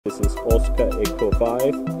is Oscar Echo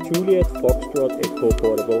 5, Juliet Foxtrot Echo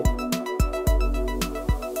Portable.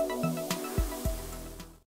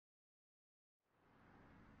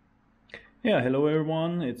 Yeah, hello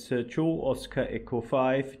everyone, it's Joe, Oscar Echo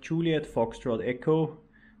 5, Juliet Foxtrot Echo,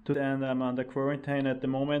 and I'm under quarantine at the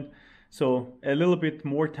moment, so a little bit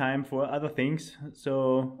more time for other things,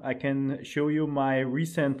 so I can show you my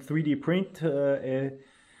recent 3D print,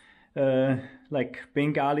 like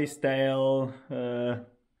Bengali style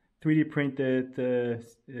 3D printed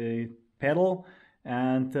pedal,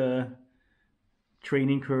 and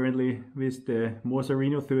training currently with the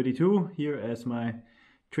morserino-32 here as my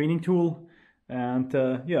training tool. And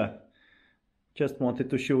yeah, just wanted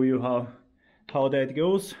to show you how that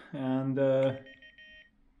goes, and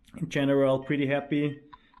in general pretty happy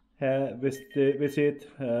with it.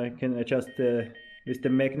 You can adjust with the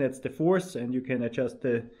magnets the force, and you can adjust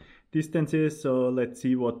the distances. So let's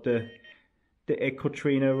see what the Echo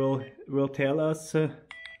trainer will tell us.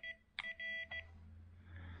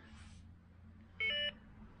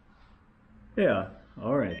 Yeah,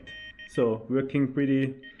 all right, so working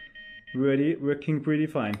pretty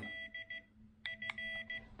fine.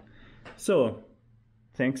 So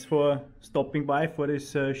thanks for stopping by for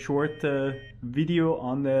this short video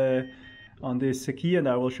on this key, and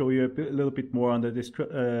I will show you a little bit more on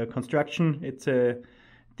the construction. It's a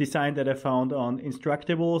design that I found on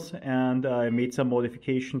Instructables, and I made some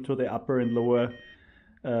modification to the upper and lower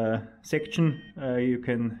section. You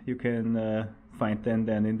can find them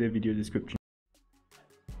then in the video description.